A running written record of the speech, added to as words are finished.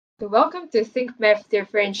So welcome to TingMath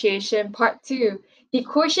Differentiation Part 2, the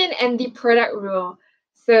quotient and the product rule.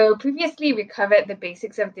 So previously we covered the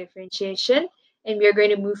basics of differentiation and we are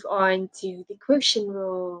going to move on to the quotient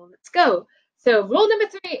rule. Let's go. So rule number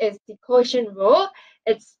 3 is the quotient rule.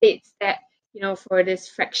 It states that, for this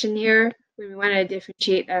fraction here, when we want to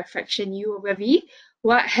differentiate a fraction u over v,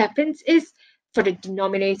 what happens is for the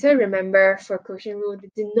denominator, remember for quotient rule,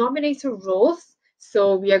 the denominator rolls.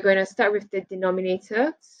 So we are going to start with the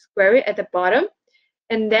denominator, square it at the bottom,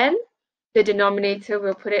 and then the denominator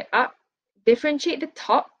will put it up, differentiate the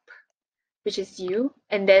top, which is u,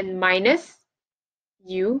 and then minus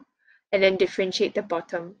u, and then differentiate the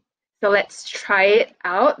bottom. So let's try it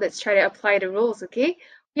out. Let's try to apply the rules, okay?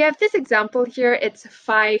 We have this example here. It's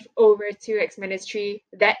 5 over 2x minus 3.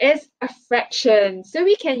 That is a fraction. So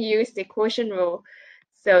we can use the quotient rule.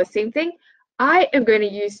 So same thing. I am going to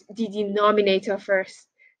use the denominator first.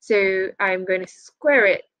 So I'm going to square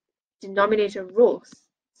it. Denominator rules.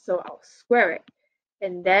 So I'll square it.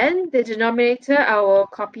 And then the denominator, I will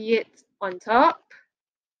copy it on top.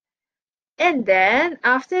 And then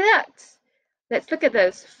after that, let's look at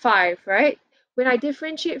this. 5, right? When I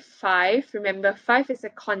differentiate 5, remember 5 is a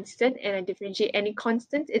constant, and I differentiate any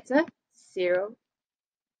constant, it's a 0.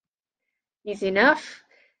 Easy enough.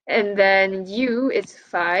 And then u is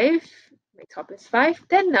 5. My top is 5.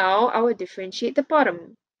 Then now I will differentiate the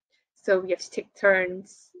bottom. So we have to take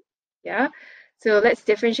turns. Yeah. So let's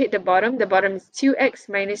differentiate the bottom. The bottom is 2x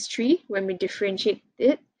minus 3. When we differentiate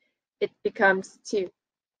it, it becomes 2.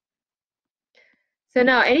 So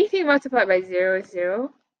now anything multiplied by 0 is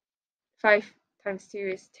 0. 5 times 2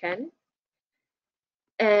 is 10.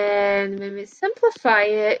 And when we simplify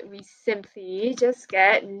it, we simply just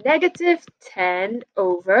get negative 10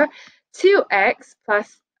 over 2x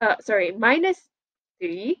minus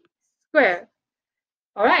 3 squared.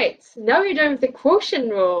 All right, now we're done with the quotient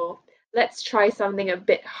rule. Let's try something a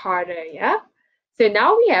bit harder, yeah? So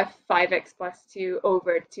now we have 5x plus 2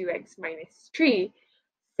 over 2x minus 3.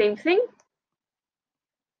 Same thing.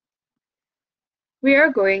 We are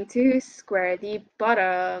going to square the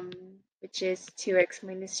bottom, which is 2x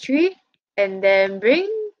minus 3, and then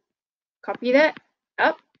copy that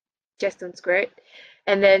up, just don't square it.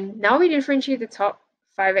 And then now we differentiate the top,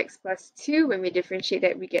 5x plus 2. When we differentiate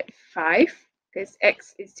that, we get 5, because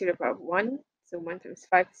x is to the power of 1, so 1 times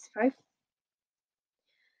 5 is 5.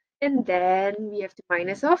 And then we have to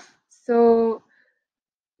minus off. So,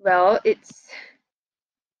 well, it's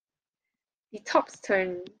the top's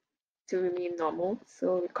turn to remain normal.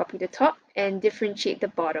 So we copy the top and differentiate the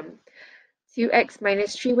bottom. 2x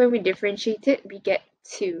minus 3, when we differentiate it, we get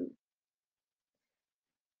 2.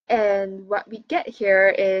 And what we get here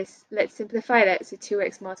is, let's simplify that. So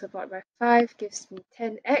 2x multiplied by 5 gives me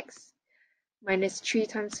 10x. Minus 3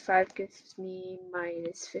 times 5 gives me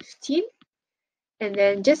minus 15. And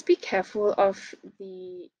then just be careful of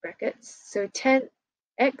the brackets. So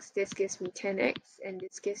 10x, this gives me 10x, and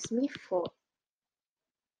this gives me 4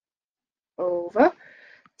 over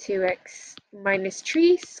 2x minus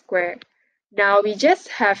 3 squared. Now we just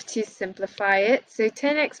have to simplify it. So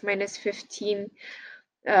 10x minus 15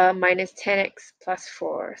 minus 10x plus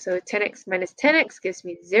 4. So 10x minus 10x gives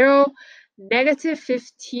me 0. Negative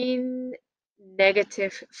 15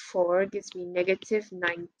 negative 4 gives me negative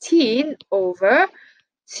 19 over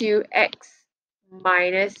 2x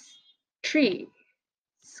minus 3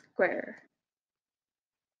 square.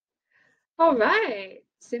 All right,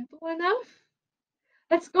 simple enough.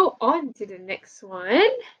 Let's go on to the next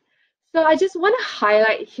one. So I just want to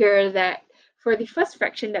highlight here that for the first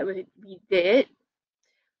fraction that we did,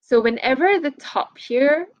 so whenever the top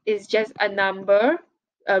here is just a number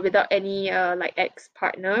without any like x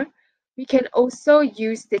partner, we can also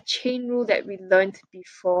use the chain rule that we learned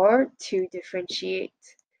before to differentiate.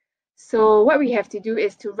 So what we have to do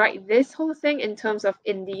is to write this whole thing in terms of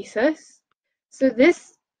indices. So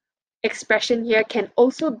this expression here can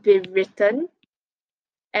also be written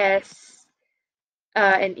as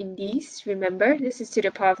an indice. Remember, this is to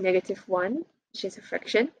the power of -1, which is a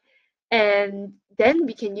fraction. And then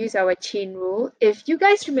we can use our chain rule. If you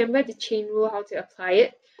guys remember the chain rule, how to apply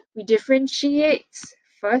it, we differentiate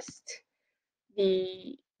first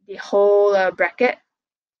the whole bracket,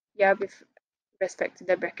 yeah, with respect to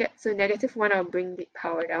the bracket. So -1, I'll bring the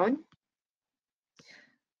power down.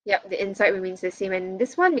 Yep, the inside remains the same, and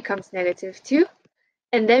this one becomes -2.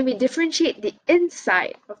 And then we differentiate the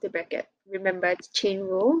inside of the bracket. Remember, it's chain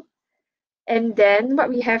rule. And then what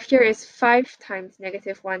we have here is 5 times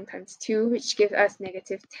 -1 times 2, which gives us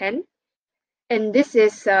 -10. And this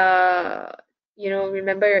is,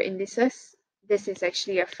 remember your indices? This is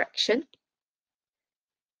actually a fraction.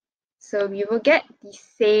 So we will get the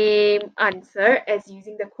same answer as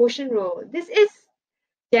using the quotient rule. This is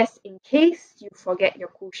just in case you forget your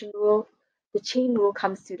quotient rule, the chain rule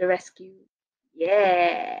comes to the rescue.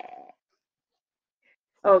 Yeah.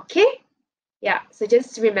 Okay. Yeah, so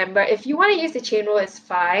just remember, if you want to use the chain rule, it's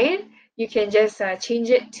fine. You can just change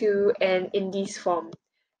it to an indice form.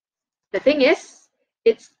 The thing is,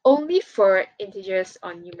 it's only for integers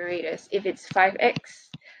on numerators. If it's 5x,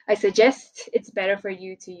 I suggest it's better for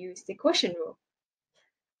you to use the quotient rule.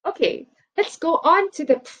 Okay, let's go on to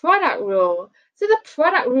the product rule. So the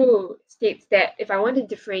product rule states that if I want to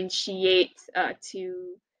differentiate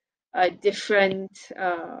to different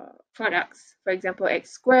products, for example, x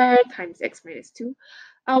squared times x minus 2,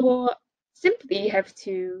 I will simply have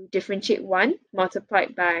to differentiate one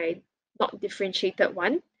multiplied by not differentiated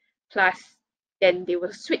one, plus then they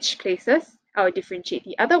will switch places. I will differentiate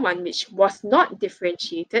the other one, which was not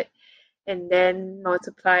differentiated, and then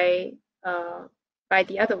multiply by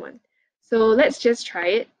the other one. So let's just try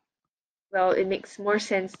it. Well, it makes more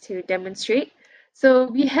sense to demonstrate. So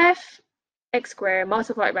we have x squared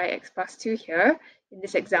multiplied by x plus 2 here in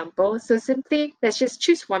this example. So simply, let's just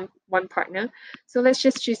choose one partner. So let's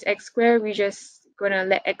just choose x squared. We're just going to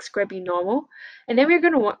let x squared be normal. And then we're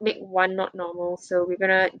going to make 1 not normal. So we're going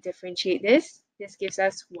to differentiate this. This gives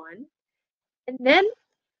us 1. And then,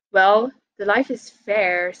 well, the life is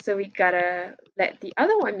fair, so we gotta let the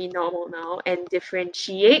other one be normal now and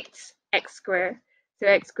differentiate x squared. So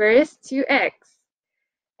x squared is 2x.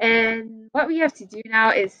 And what we have to do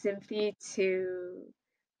now is simply to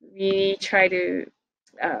really try to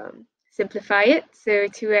simplify it. So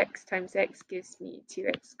 2x times x gives me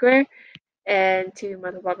 2x squared, and 2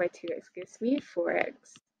 multiplied by 2x gives me 4x.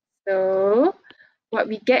 So what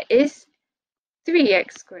we get is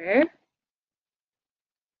 3x squared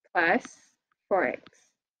plus 4x.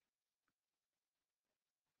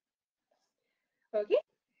 Okay.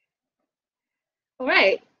 All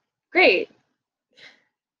right, great.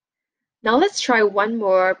 Now let's try one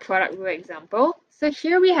more product rule example. So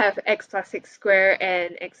here we have x plus 6 squared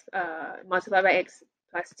and x multiplied by x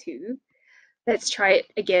plus 2. Let's try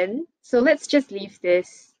it again. So let's just leave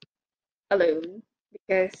this alone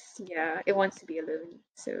because, yeah, it wants to be alone.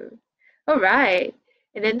 So, all right.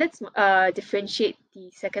 And then let's differentiate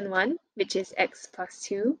the second one, which is x plus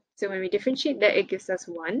 2. So when we differentiate that, it gives us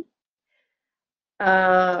 1.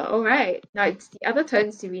 All right. Now it's the other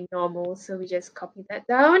turns to be normal, so we just copy that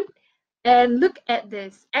down. And look at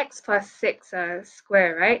this x plus 6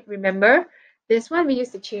 square, right? Remember, this one we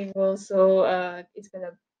use the chain rule, so it's got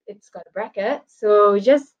a bracket. So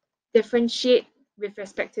just differentiate with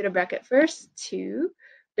respect to the bracket first, 2,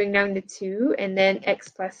 bring down the 2, and then x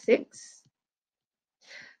plus 6.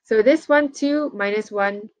 So this one, 2 minus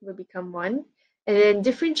 1 will become 1. And then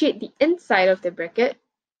differentiate the inside of the bracket,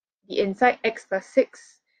 the inside x plus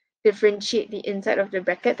 6, differentiate the inside of the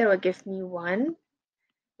bracket, that will give me 1.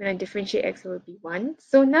 When I differentiate x, it will be 1.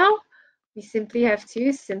 So now we simply have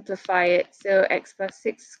to simplify it. So x plus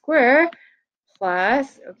 6 squared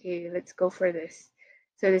plus, okay, let's go for this.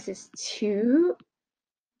 So this is 2x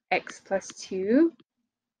plus 2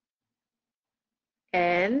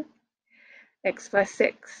 and x plus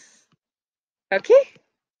 6. Okay?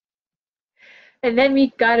 And then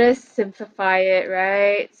we gotta simplify it,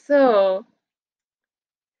 right? So,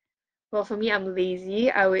 well, for me, I'm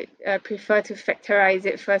lazy. I would prefer to factorize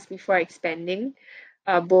it first before expanding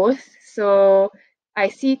both. So I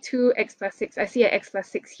see 2x plus 6. I see an x plus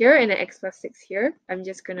 6 here and an x plus 6 here. I'm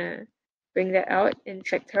just going to bring that out and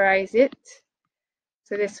factorize it.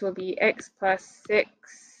 So this will be x plus 6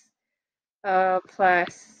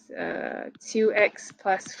 plus 2x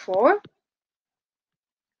plus 4.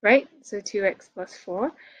 Right? So 2x plus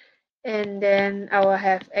 4. And then I will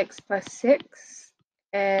have x plus 6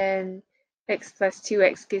 and x plus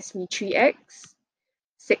 2x gives me 3x.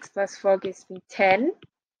 6 plus 4 gives me 10.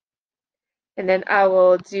 And then I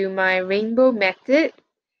will do my rainbow method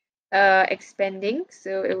expanding.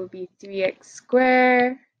 So it will be 3x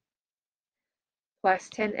squared plus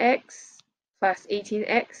 10x plus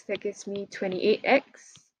 18x. That gives me 28x.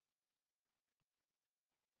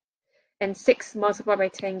 And 6 multiplied by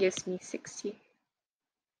 10 gives me 60.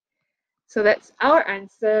 So that's our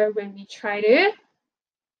answer when we try to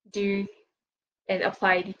do and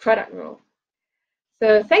apply the product rule.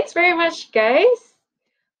 So thanks very much, guys,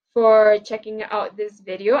 for checking out this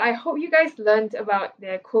video. I hope you guys learned about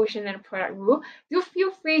the quotient and product rule. Do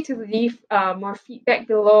feel free to leave more feedback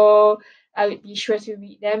below. I would be sure to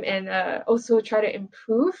read them and also try to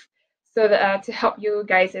improve so that to help you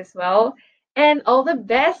guys as well. And all the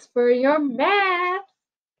best for your math.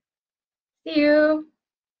 See you.